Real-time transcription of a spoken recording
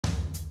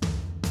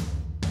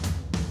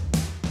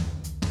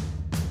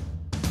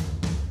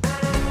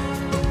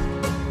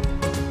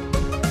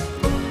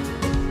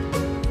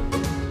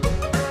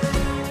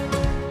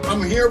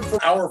here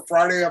for our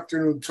Friday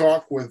afternoon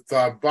talk with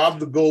Bob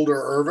the Builder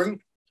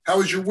Irving. How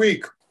was your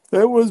week?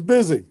 It was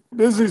busy.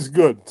 Busy's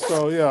good.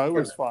 So, yeah, it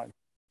was fine.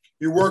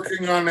 You're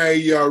working on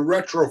a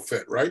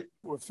retrofit, right?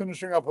 We're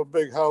finishing up a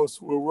big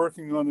house. We're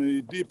working on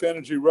a deep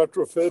energy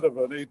retrofit of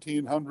an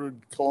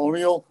 1800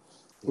 Colonial,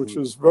 which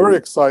is very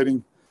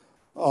exciting.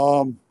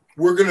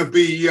 We're going to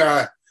be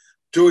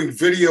doing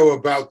video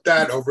about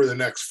that over the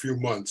next few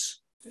months.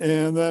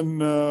 And then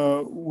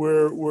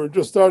we're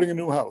just starting a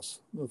new house.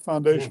 The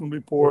foundation will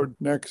be poured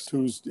next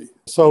Tuesday.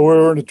 So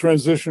we're in a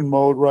transition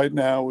mode right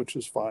now, which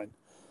is fine.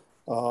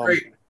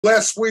 Great.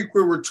 Last week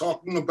we were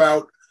talking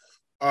about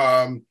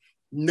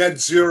net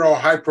zero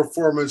high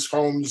performance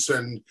homes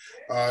and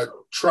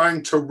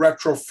trying to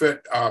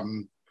retrofit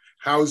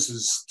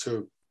houses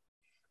to,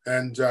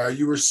 and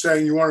you were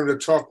saying you wanted to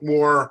talk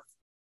more,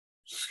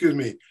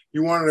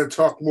 you wanted to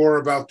talk more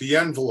about the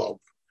envelope,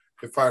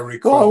 if I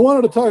recall. Well, I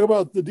wanted to talk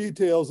about the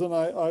details, and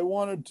I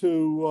wanted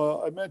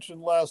to, I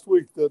mentioned last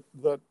week that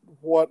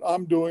what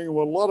I'm doing and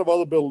what a lot of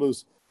other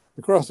builders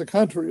across the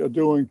country are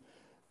doing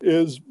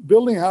is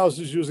building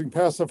houses using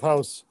Passive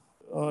House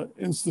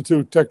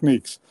Institute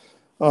techniques.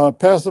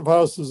 Passive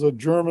House is a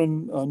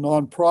German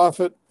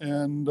nonprofit,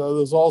 and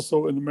there's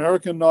also an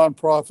American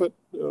nonprofit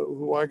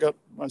who I got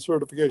my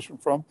certification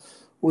from,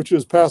 which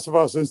is Passive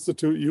House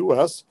Institute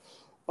US,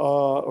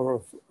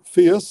 or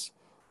FIAS.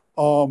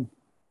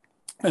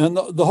 And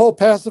the whole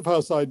Passive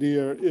House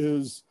idea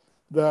is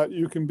that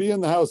you can be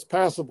in the house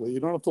passively. You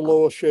don't have to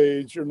lower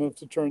shades. You don't have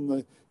to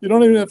you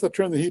don't even have to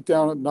turn the heat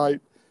down at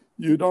night.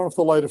 You don't have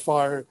to light a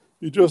fire.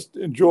 You just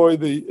enjoy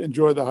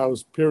the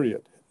house,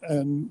 period.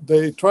 And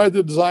they tried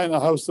to design a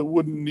house that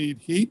wouldn't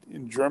need heat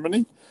in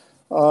Germany.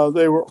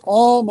 They were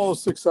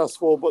almost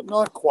successful, but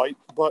not quite.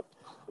 But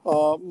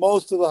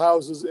most of the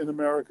houses in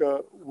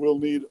America will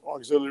need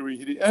auxiliary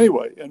heating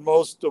anyway, and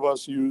most of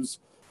us use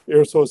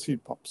air source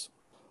heat pumps,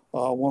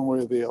 one way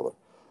or the other.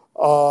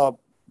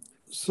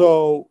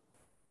 So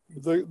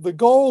the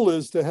goal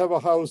is to have a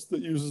house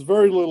that uses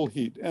very little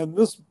heat, and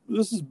this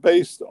is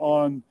based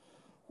on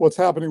what's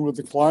happening with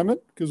the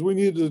climate, because we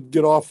need to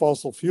get off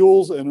fossil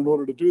fuels. And in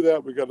order to do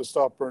that, we got to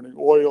stop burning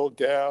oil,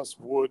 gas,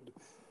 wood,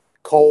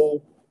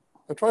 coal.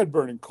 I tried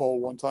burning coal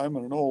one time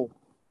in an old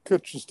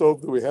kitchen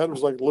stove that we had. It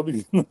was like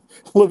living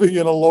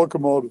in a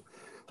locomotive.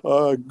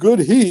 Good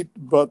heat,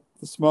 but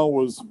the smell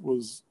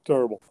was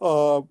terrible.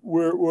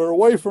 We're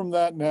away from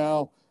that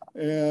now,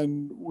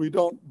 and we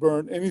don't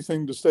burn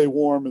anything to stay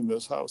warm in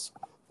this house.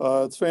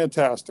 It's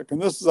fantastic.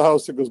 And this is a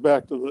house that goes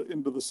back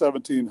into the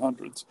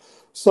 1700s.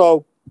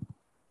 So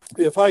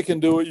if I can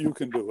do it, you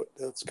can do it.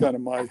 That's kind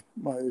of my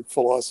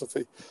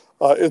philosophy.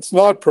 It's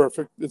not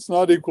perfect. It's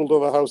not equal to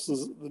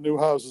the new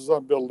houses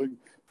I'm building,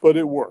 but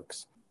it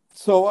works.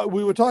 So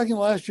we were talking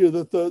last year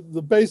that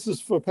the basis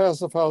for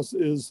Passive House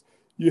is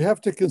you have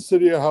to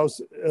consider your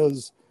house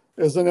as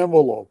an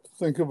envelope.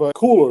 Think of a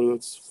cooler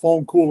that's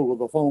foam cooler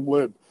with a foam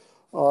lid.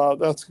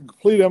 That's a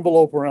complete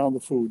envelope around the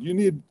food. You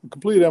need a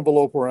complete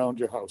envelope around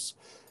your house.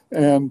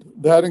 And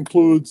that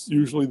includes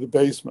usually the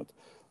basement.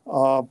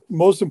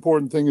 Most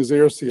important thing is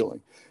air sealing.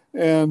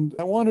 And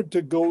I wanted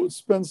to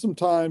spend some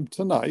time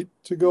tonight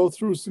to go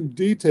through some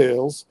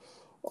details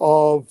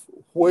of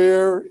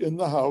where in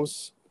the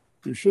house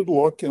you should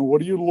look and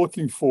what are you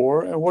looking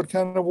for and what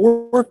kind of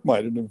work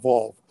might it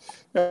involve.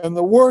 And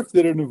the work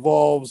that it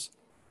involves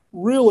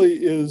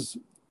really is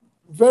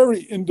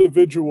very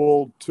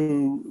individual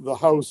to the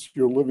house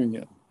you're living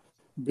in,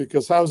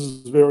 because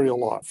houses vary a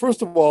lot.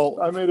 First of all,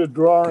 I made a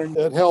drawing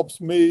that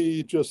helps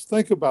me just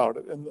think about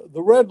it. And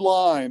the red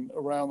line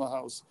around the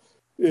house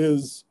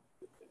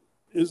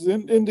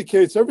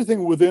indicates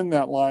everything within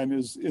that line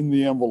is in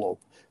the envelope.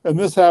 And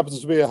this happens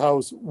to be a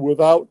house with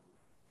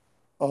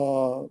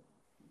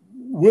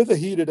a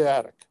heated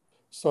attic.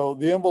 So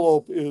the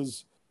envelope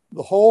is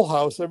the whole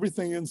house,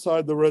 everything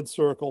inside the red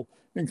circle,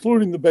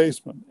 including the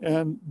basement.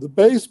 And the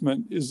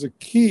basement is a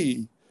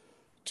key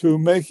to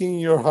making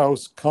your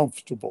house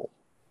comfortable.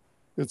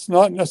 It's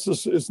not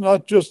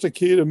just a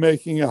key to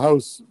making a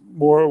house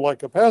more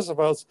like a passive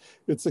house.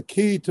 It's a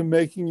key to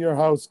making your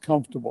house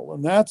comfortable.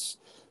 And this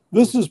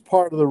is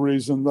part of the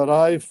reason that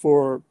I,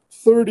 for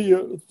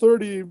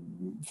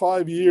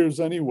 35 years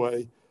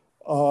anyway,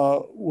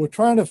 we're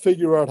trying to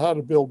figure out how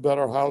to build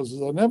better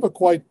houses. I never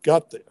quite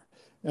got there.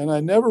 And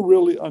I never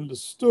really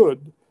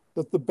understood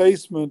that the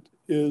basement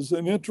is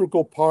an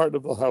integral part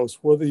of the house,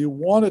 whether you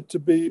want it to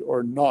be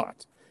or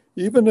not.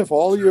 Even if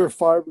all your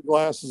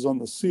fiberglass is on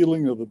the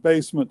ceiling of the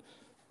basement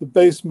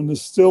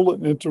is still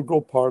an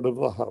integral part of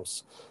the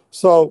house.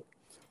 So,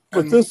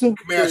 but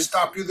may I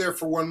stop you there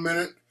for 1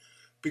 minute?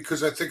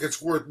 Because I think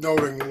it's worth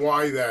noting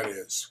why that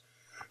is.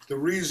 The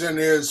reason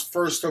is,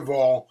 first of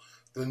all,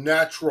 the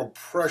natural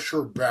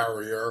pressure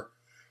barrier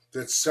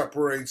that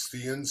separates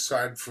the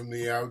inside from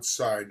the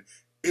outside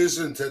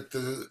isn't at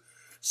the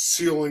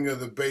ceiling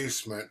of the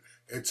basement,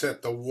 it's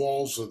at the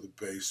walls of the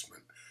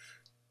basement.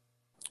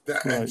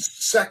 And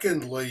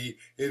secondly,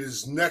 it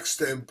is next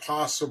to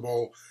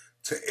impossible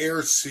to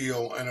air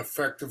seal and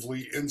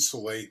effectively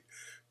insulate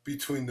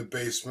between the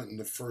basement and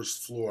the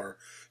first floor.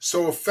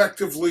 So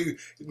effectively,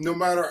 no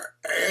matter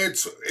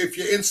it's if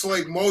you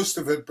insulate most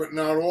of it but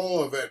not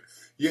all of it,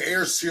 you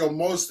air seal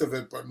most of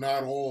it but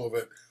not all of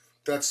it.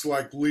 That's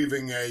like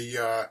leaving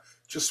a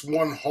just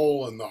one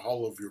hole in the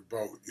hull of your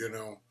boat.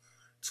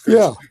 It's going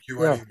to Yeah, stick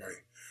you yeah. anyway.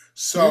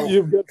 So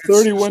You've got it's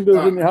 30 just windows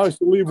in done. your house.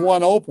 You leave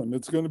one open,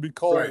 it's going to be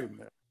cold Right, in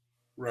there.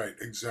 right,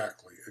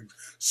 exactly.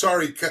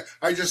 Sorry,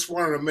 I just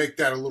wanted to make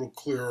that a little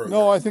clearer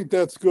No, there. I think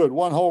that's good.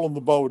 One hole in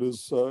the boat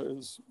is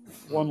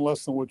one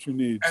less than what you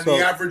need. And the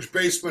So average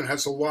basement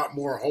has a lot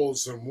more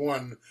holes than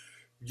one.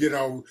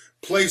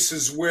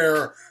 Places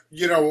where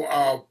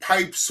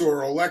pipes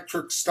or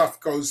electric stuff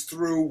goes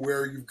through,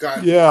 where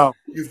yeah.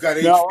 you've got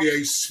Now,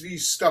 HVAC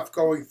stuff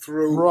going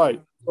through,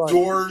 right, right.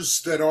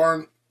 doors that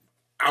aren't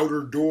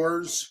outer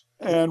doors.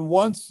 And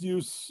once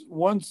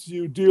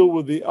you deal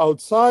with the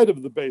outside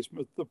of the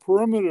basement, the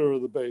perimeter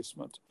of the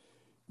basement,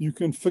 you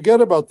can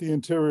forget about the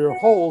interior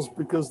holes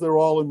because they're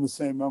all in the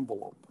same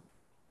envelope.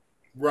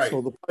 Right,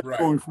 So the pipe right.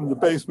 going from the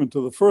basement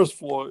to the first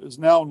floor is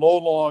now no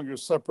longer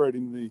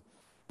separating the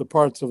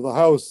parts of the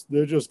house.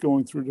 They're just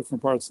going through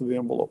different parts of the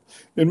envelope.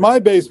 In my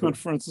basement,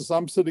 for instance,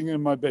 I'm sitting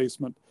in my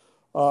basement.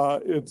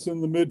 It's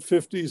in the mid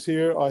 50s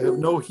here. I have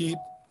no heat.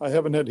 I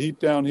haven't had heat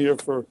down here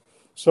for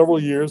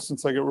several years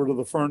since I got rid of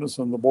the furnace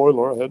and the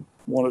boiler. I had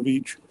one of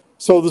each.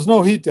 So there's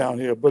no heat down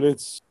here, but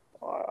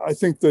I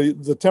think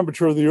the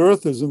temperature of the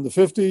earth is in the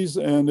 50s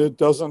and it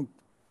doesn't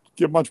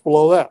get much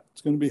below that.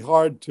 It's going to be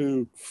hard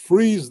to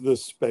freeze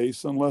this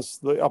space unless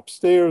the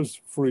upstairs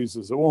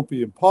freezes. It won't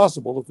be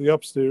impossible. If the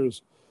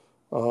upstairs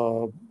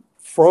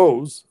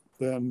froze,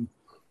 then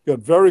got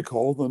very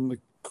cold, then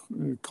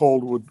the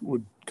cold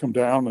would come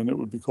down and it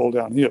would be cold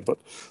down here.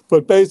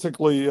 But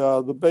basically,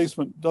 the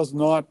basement does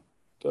not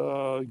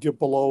get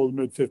below the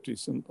mid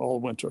 50s in all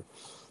winter.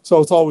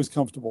 So it's always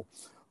comfortable.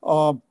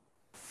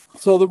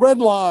 So the red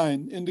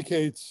line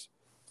indicates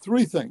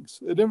three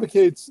things. It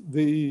indicates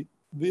the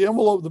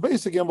envelope, the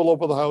basic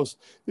envelope of the house.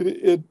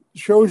 It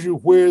shows you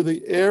where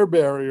the air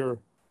barrier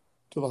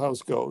to the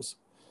house goes.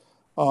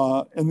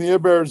 And the air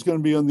barrier is going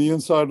to be on the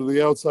inside or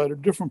the outside, or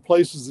different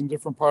places in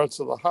different parts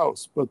of the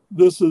house. But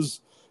this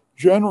is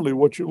generally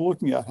what you're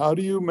looking at. How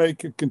do you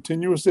make a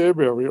continuous air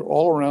barrier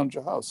all around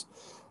your house?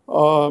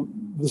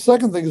 The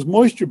second thing is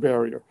moisture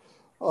barrier.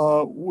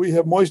 We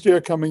have moist air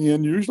coming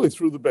in, usually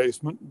through the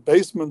basement.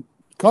 Basement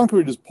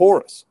concrete is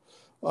porous.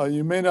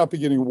 You may not be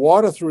getting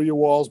water through your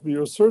walls, but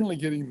you're certainly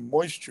getting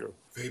moisture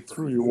Vapor.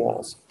 through your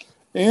walls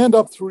and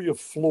up through your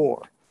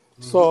floor.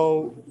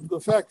 So the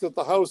fact that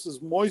the house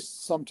is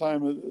moist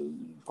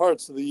sometime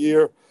parts of the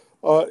year,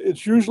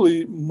 it's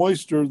usually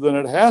moister than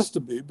it has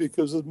to be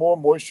because there's more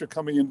moisture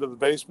coming into the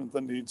basement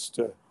than needs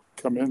to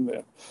come in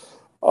there.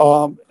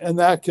 And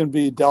that can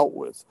be dealt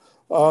with.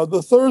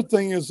 The third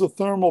thing is the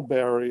thermal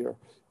barrier.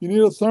 You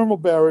need a thermal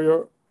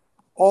barrier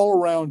all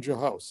around your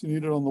house. You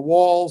need it on the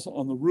walls,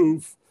 on the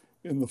roof,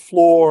 in the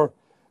floor,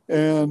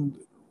 and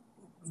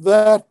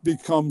that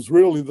becomes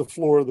really the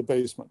floor of the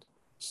basement.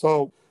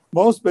 So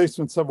most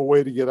basements have a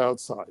way to get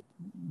outside,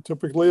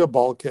 typically a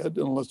bulkhead,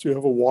 unless you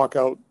have a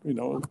walkout,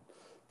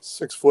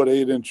 6 foot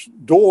 8 inch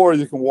door,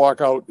 you can walk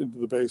out into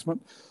the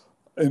basement,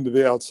 into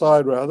the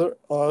outside rather.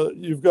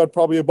 You've got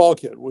probably a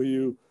bulkhead where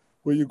you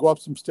go up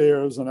some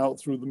stairs and out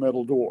through the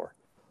metal door.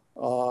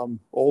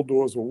 Old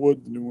doors are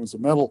wood, the new ones are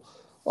metal.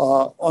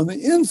 On the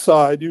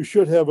inside, you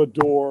should have a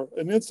door,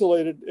 an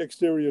insulated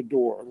exterior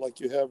door, like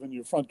you have in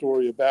your front door,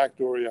 or your back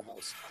door of your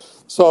house.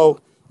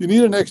 So you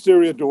need an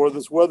exterior door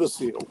that's weather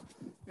sealed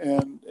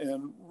and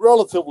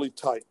relatively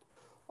tight.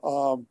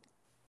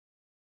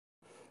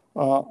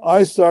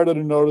 I started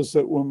to notice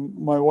that when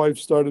my wife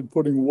started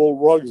putting wool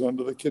rugs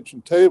under the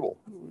kitchen table.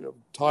 We have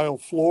tile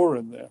floor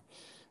in there.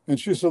 And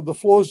she said, the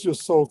floor's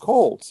just so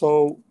cold.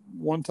 So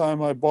one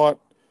time I bought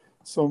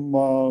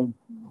some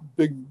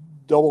big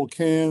double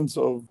cans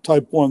of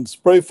type 1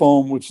 spray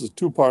foam, which is a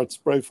 2-part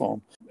spray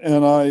foam.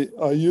 And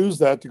I used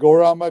that to go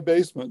around my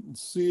basement and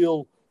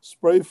seal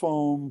spray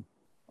foam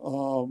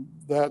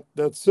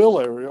that sill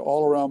area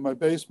all around my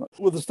basement.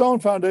 With a stone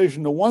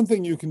foundation, the one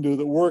thing you can do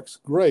that works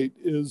great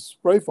is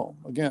spray foam.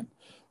 Again,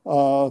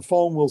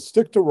 foam will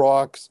stick to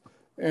rocks,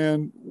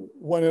 and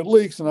when it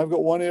leaks, and I've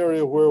got one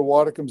area where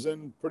water comes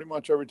in pretty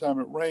much every time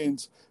it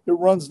rains, it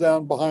runs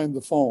down behind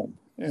the foam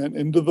and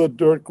into the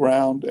dirt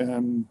ground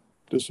and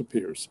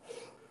disappears.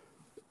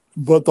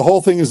 But the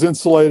whole thing is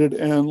insulated,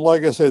 and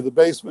like I say, the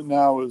basement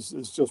now is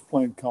just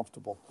plain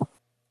comfortable.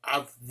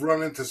 I've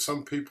run into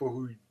some people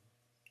who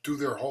do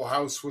their whole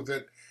house with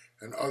it,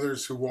 and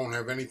others who won't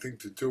have anything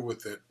to do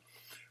with it.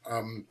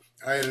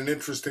 I had an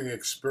interesting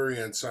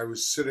experience. I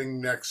was sitting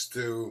next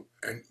to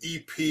an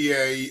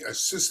EPA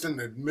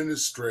assistant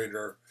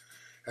administrator,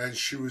 and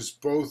she was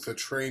both a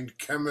trained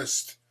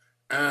chemist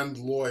and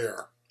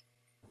lawyer.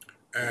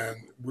 And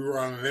we were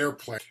on an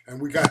airplane,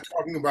 and we got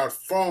talking about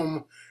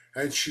foam,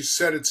 and she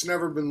said it's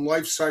never been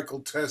life cycle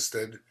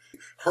tested.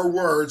 Her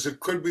words, it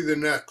could be the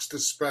next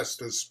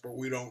asbestos, but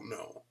we don't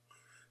know.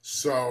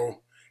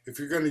 So if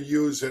you're going to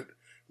use it,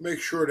 make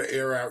sure to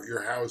air out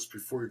your house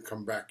before you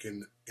come back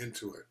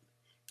into it.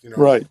 you know,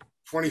 Right.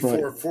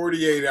 24,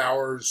 48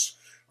 hours.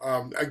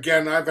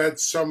 Again, I've had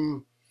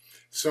some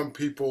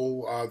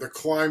people, the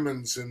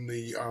Klymans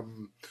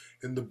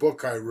in the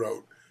book I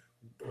wrote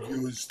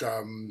used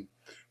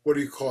what do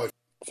you call it?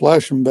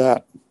 Flash and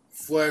bat.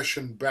 Flash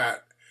and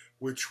bat,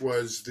 which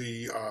was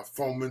the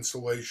foam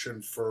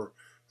insulation for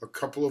a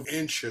couple of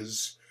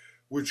inches,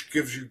 which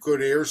gives you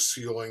good air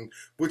sealing,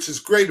 which is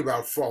great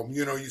about foam.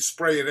 You know, you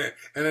spray it in,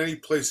 and any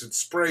place it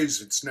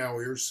sprays, it's now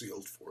air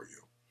sealed for you.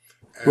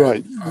 And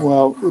Right.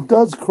 Well, it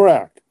does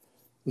crack.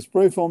 The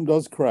spray foam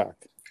does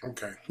crack.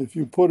 okay, If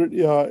you put it,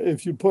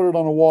 if you put it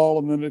on a wall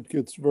and then it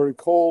gets very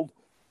cold,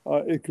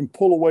 it can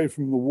pull away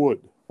from the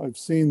wood. I've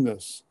seen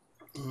this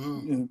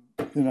in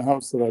a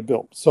house that I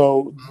built.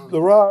 So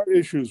there are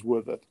issues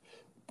with it,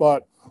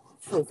 but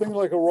for a thing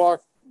like a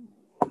rock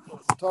at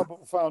the top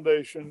of a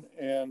foundation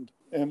and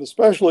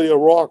especially a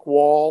rock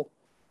wall,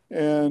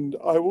 and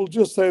I will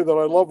just say that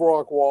I love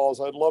rock walls.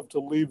 I'd love to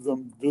leave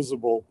them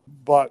visible,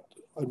 but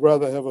I'd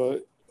rather have a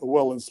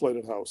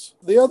well-insulated house.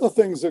 The other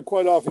things that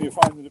quite often you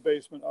find in the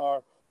basement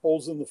are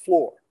holes in the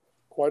floor.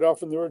 Quite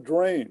often there are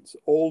drains,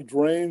 old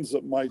drains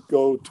that might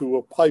go to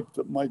a pipe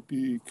that might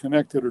be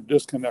connected or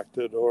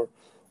disconnected or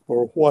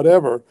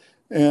whatever,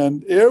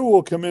 and air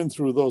will come in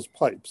through those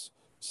pipes.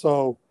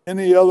 So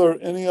any other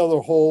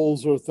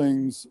holes or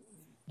things,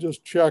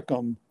 just check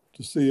them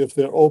to see if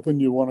they're open.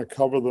 You want to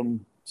cover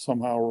them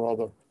somehow or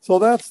other. So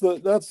that's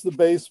the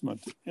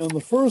basement. On the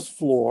first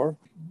floor,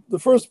 the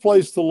first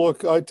place to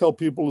look, I tell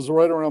people, is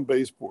right around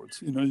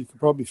baseboards. You know, you can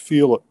probably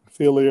feel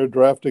air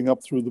drafting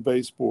up through the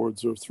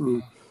baseboards or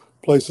through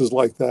places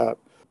like that.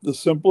 The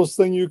simplest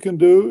thing you can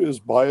do is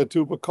buy a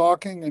tube of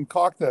caulking and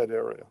caulk that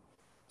area.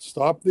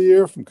 Stop the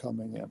air from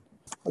coming in.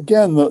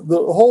 Again, the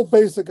whole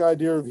basic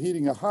idea of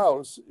heating a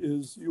house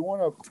is you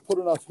want to put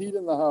enough heat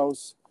in the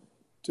house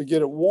to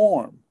get it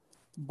warm.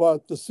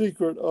 But the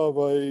secret of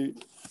a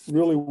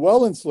really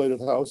well-insulated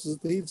house is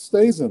that the heat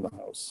stays in the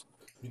house.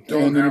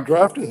 And in a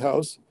drafty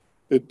house,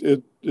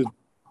 it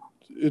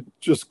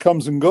just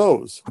comes and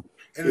goes.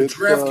 In a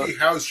drafty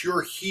house,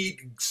 your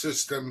heating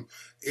system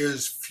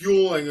is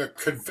fueling a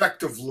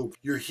convective loop.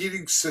 Your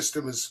heating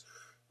system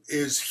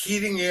is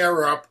heating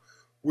air up,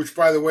 which,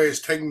 by the way,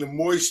 is taking the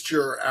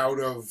moisture out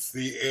of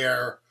the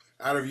air,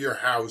 out of your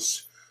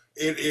house.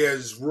 It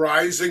is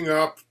rising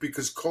up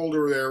because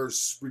colder air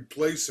is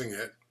replacing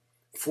it,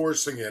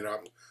 forcing it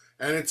up,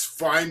 and it's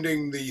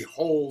finding the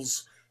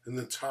holes in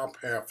the top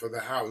half of the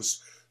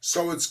house.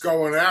 So it's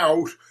going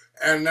out,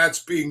 and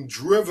that's being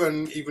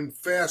driven even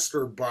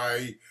faster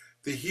by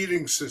the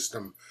heating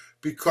system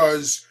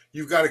because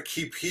you've got to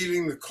keep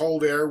heating the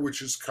cold air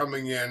which is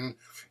coming in.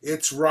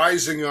 It's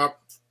rising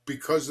up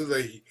because of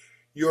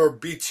your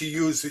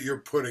BTUs that you're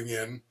putting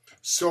in.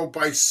 So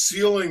by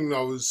sealing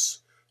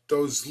those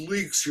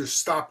leaks, you're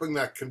stopping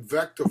that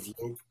convective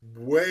loop,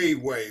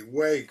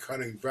 way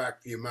cutting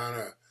back the amount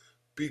of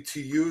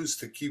BTUs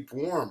to keep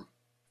warm.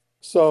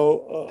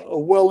 So a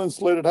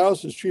well-insulated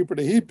house is cheaper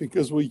to heat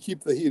because we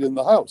keep the heat in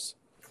the house.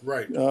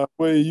 Right.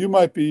 Where you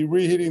might be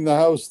reheating the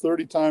house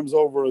 30 times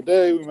over a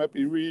day, we might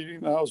be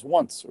reheating the house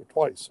once or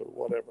twice or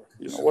whatever.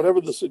 You know,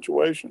 whatever the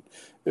situation,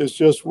 it's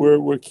just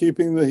we're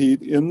keeping the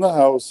heat in the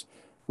house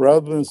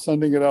rather than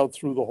sending it out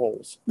through the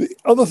holes. The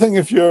other thing,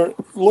 if you're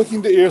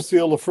looking to air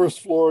seal the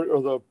first floor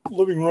or the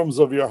living rooms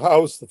of your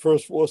house, the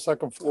first floor,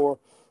 second floor,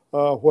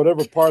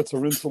 whatever parts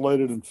are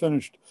insulated and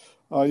finished,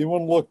 you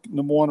want to look,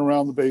 number one,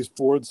 around the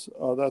baseboards.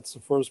 That's the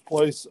first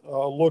place.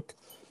 Look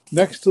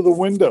next to the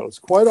windows.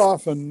 Quite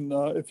often,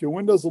 if your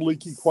windows are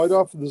leaky, quite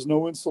often there's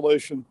no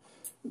insulation.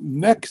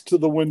 Next to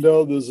the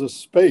window, there's a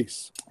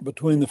space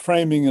between the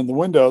framing and the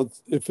window.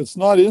 If it's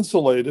not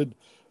insulated,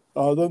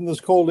 then there's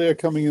cold air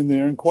coming in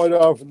there, and quite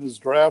often there's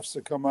drafts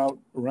that come out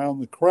around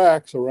the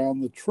cracks,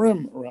 around the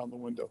trim around the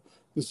window.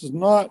 This does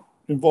not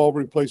involve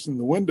replacing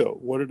the window.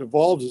 What it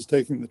involves is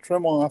taking the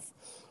trim off,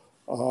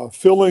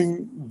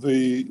 filling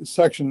the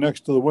section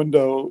next to the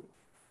window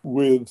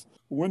with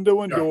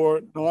window and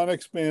door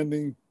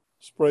non-expanding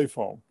spray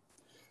foam,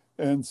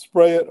 and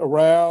spray it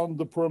around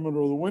the perimeter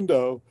of the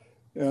window,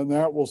 and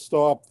that will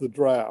stop the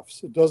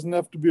drafts. It doesn't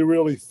have to be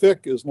really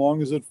thick as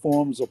long as it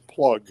forms a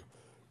plug.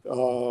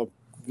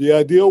 The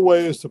ideal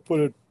way is to put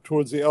it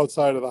towards the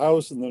outside of the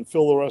house and then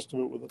fill the rest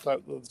of it with the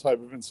type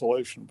of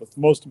insulation. But the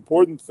most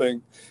important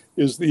thing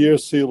is the air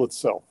seal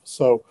itself.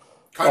 So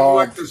kind of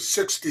like the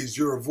 60s,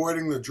 you're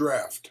avoiding the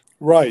draft.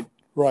 Right,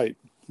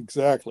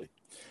 exactly.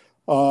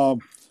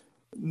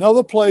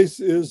 Another place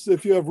is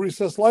if you have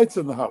recessed lights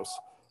in the house.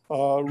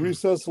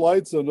 Recessed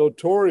lights are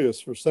notorious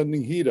for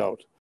sending heat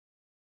out.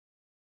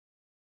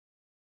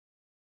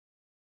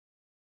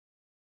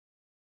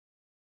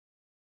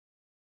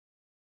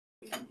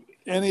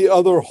 Any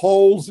other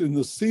holes in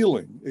the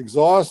ceiling,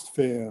 exhaust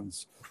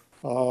fans,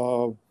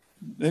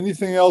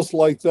 anything else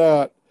like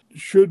that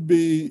should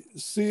be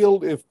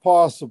sealed if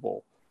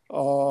possible.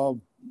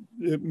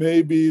 It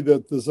may be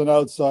that there's an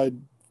outside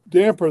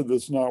damper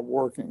that's not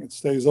working. It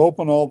stays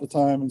open all the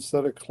time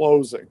instead of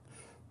closing.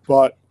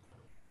 But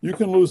you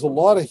can lose a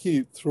lot of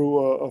heat through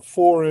a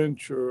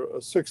 4-inch or a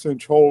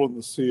 6-inch hole in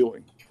the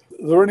ceiling.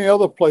 there are any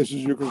other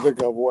places you can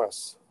think of,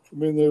 Wes? I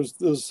mean,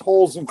 there's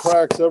holes and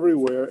cracks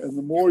everywhere, and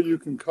the more you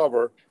can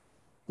cover,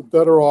 the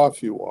better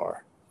off you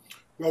are.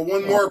 Well,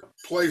 one more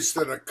place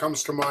that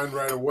comes to mind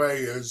right away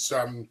is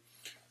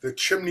the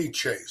chimney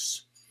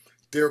chase.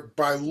 There,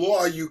 by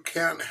law, you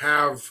can't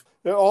have.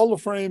 All the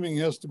framing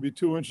has to be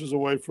 2 inches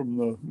away from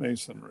the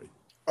masonry.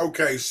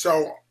 Okay,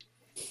 so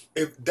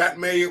if that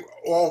may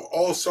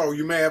also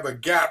you may have a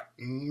gap,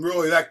 and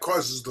really that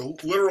causes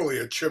literally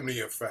a chimney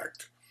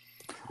effect.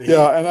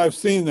 Yeah, and I've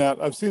seen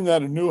that. I've seen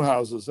that in new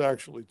houses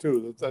actually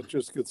too. That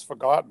just gets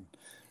forgotten.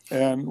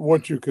 And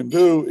what you can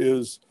do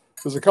is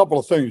there's a couple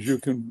of things you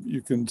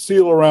can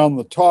seal around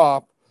the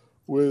top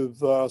with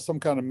some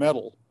kind of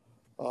metal,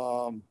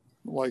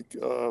 like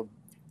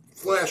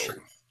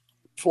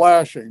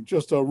flashing.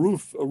 Just a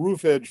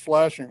roof edge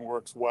flashing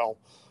works well.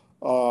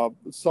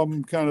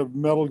 Some kind of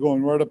metal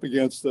going right up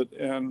against it,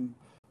 and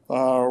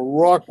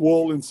rock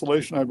wool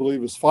insulation, I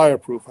believe, is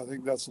fireproof. I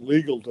think that's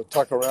legal to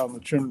tuck around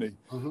the chimney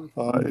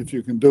if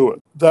you can do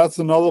it. That's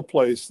another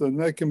place. Then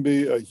there can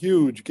be a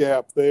huge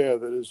gap there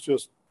that is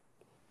just,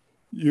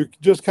 you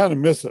just kind of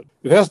miss it.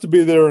 It has to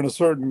be there in a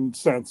certain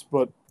sense,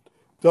 but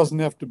doesn't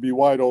have to be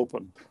wide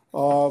open.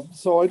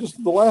 So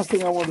the last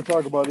thing I want to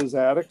talk about is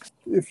attics.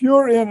 If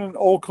you're in an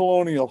old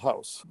colonial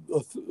house,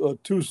 a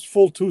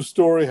full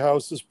two-story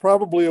house, there's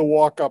probably a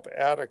walk-up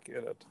attic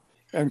in it.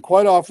 And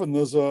quite often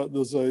there's a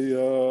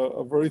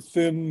very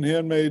thin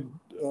handmade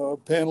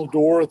panel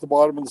door at the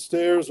bottom of the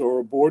stairs, or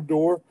a board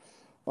door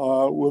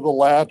with a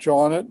latch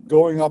on it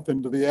going up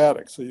into the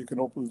attic, so you can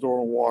open the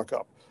door and walk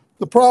up.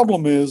 The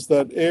problem is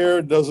that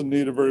air doesn't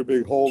need a very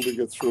big hole to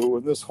get through,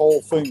 and this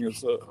whole thing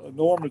is an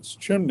enormous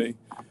chimney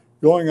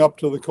going up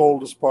to the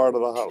coldest part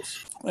of the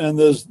house. And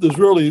there's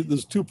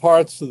two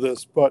parts to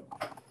this, but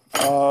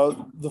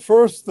the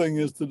first thing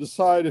is to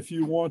decide if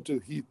you want to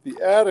heat the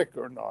attic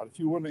or not. If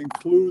you want to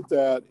include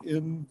that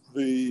in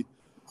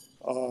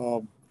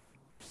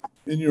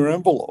your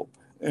envelope,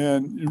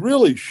 and you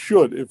really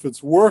should, if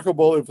it's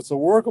workable, if it's a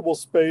workable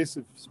space,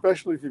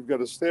 especially if you've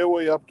got a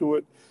stairway up to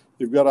it,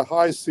 you've got a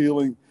high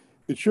ceiling,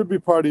 it should be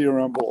part of your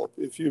envelope.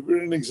 If you're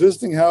in an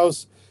existing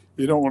house,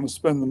 you don't want to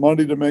spend the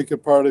money to make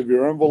it part of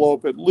your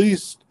envelope. At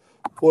least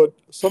put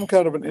some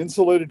kind of an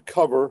insulated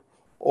cover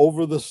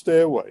over the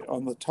stairway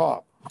on the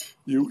top.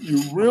 You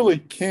really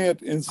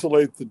can't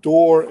insulate the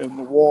door and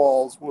the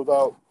walls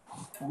without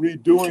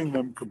redoing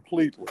them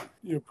completely.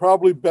 You're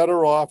probably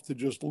better off to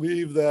just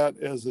leave that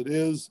as it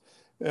is.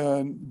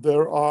 And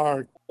there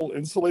are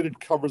insulated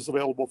covers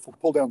available for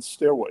pull-down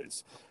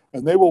stairways,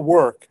 and they will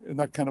work in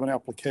that kind of an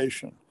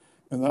application.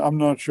 And I'm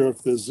not sure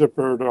if they're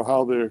zippered or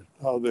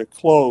how they're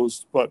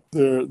closed, but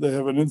they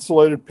have an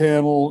insulated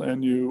panel,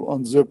 and you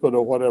unzip it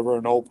or whatever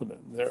and open it,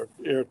 and they're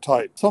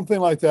airtight. Something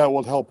like that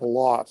will help a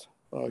lot.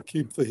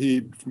 Keep the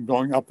heat from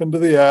going up into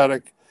the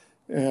attic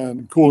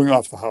and cooling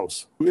off the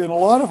house. In a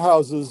lot of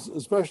houses,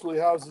 especially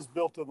houses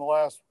built in the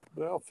last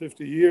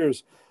 50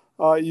 years,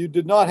 you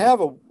did not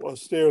have a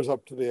stairs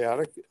up to the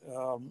attic.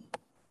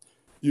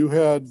 You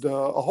had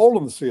a hole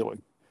in the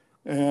ceiling.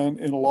 And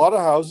in a lot of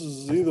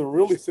houses, it's either a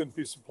really thin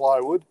piece of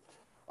plywood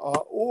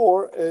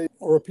or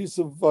a piece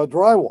of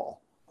drywall.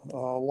 A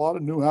lot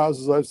of new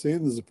houses I've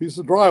seen, there's a piece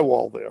of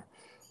drywall there.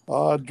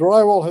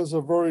 Drywall has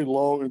a very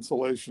low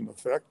insulation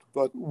effect,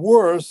 but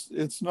worse,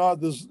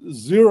 there's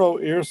zero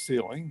air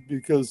sealing,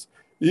 because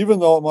even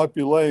though it might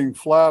be laying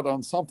flat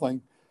on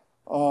something,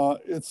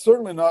 it's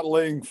certainly not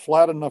laying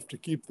flat enough to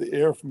keep the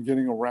air from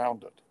getting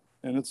around it.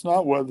 And it's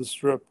not weather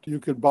stripped. You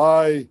could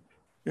buy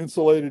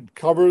insulated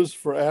covers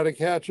for attic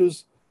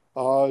hatches.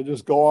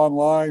 Just go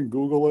online,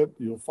 Google it,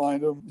 you'll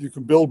find them. You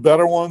can build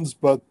better ones,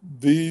 but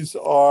these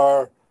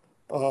are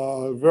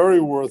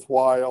very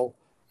worthwhile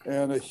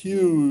and a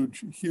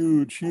huge,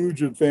 huge,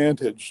 huge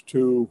advantage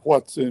to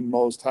what's in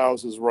most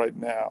houses right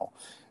now.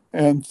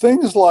 And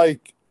things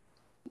like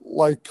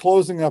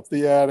closing up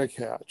the attic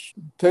hatch.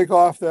 Take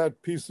off that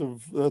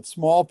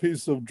small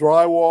piece of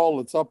drywall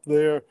that's up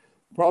there.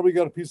 Probably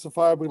got a piece of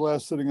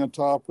fiberglass sitting on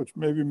top, which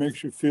maybe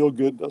makes you feel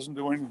good, doesn't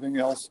do anything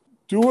else.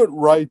 Do it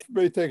right. It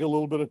may take a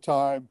little bit of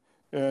time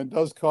and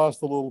does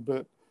cost a little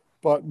bit,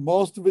 but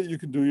most of it you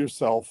can do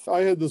yourself.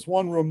 I had this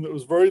one room that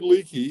was very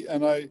leaky,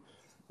 and I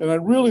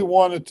really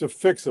wanted to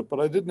fix it,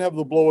 but I didn't have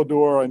the blower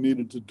door I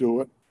needed to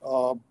do it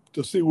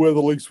to see where the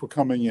leaks were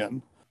coming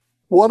in.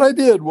 What I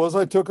did was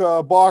I took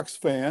a box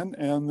fan,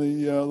 and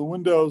the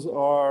windows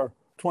are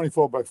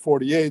 24 by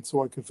 48,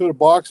 so I could fit a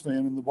box fan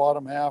in the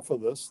bottom half of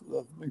this.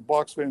 The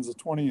box fans are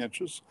 20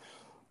 inches.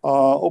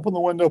 Open the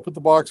window, put the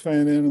box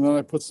fan in, and then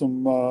I put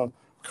some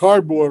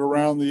cardboard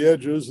around the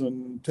edges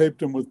and taped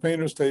them with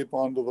painter's tape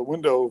onto the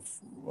window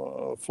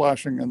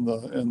flashing in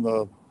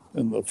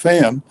the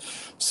fan,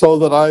 so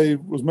that I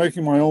was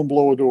making my own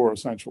blower door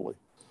essentially.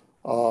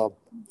 And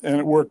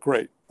it worked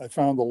great. I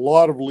found a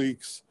lot of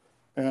leaks,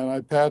 and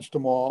I patched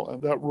them all, and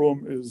that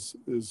room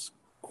is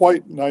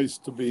quite nice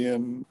to be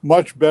in,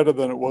 much better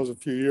than it was a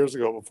few years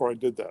ago before I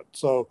did that.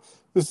 So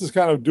this is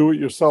kind of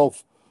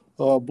do-it-yourself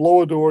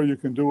blower door. You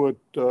can do it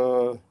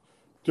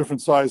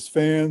different size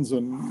fans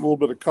and a little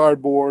bit of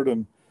cardboard,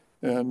 and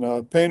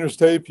And painter's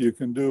tape, you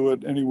can do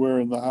it anywhere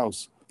in the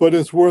house. But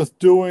it's worth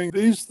doing.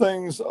 These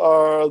things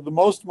are the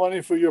most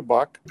money for your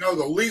buck. No,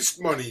 the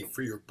least money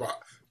for your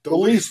buck.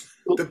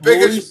 The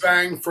Biggest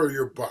bang for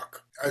your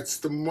buck. It's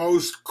the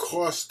most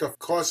cost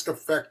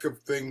effective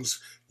things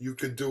you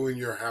can do in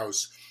your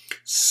house.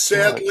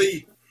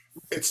 Sadly,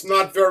 it's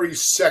not very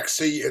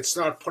sexy. It's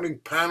not putting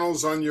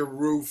panels on your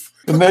roof.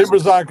 The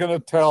neighbors aren't going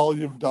to tell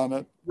you've done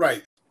it.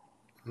 Right.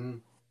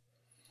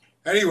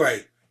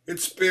 Anyway,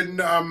 it's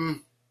been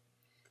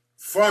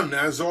fun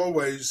as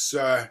always.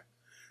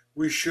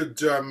 We should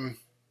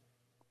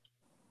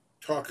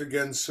talk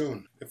again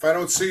soon. If I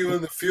don't see you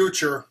in the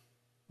future,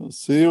 I'll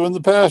see you in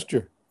the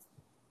pasture.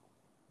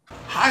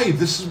 Hi,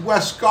 this is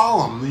Wes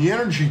Gollum, the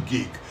Energy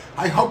Geek.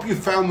 I hope you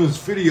found this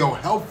video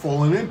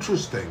helpful and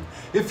interesting.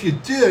 If you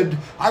did,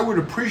 I would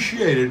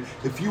appreciate it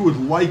if you would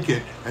like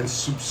it and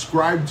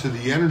subscribe to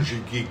the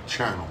Energy Geek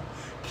channel.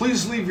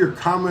 Please leave your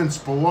comments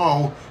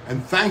below,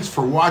 and thanks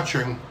for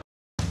watching.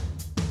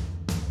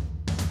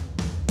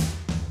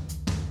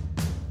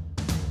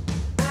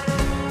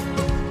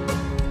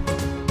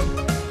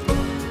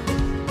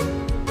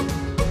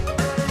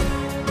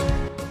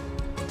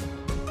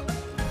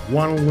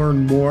 Want to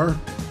learn more?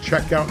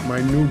 Check out my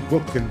new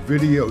book and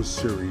video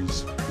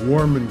series,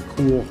 Warm and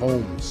Cool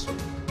Homes.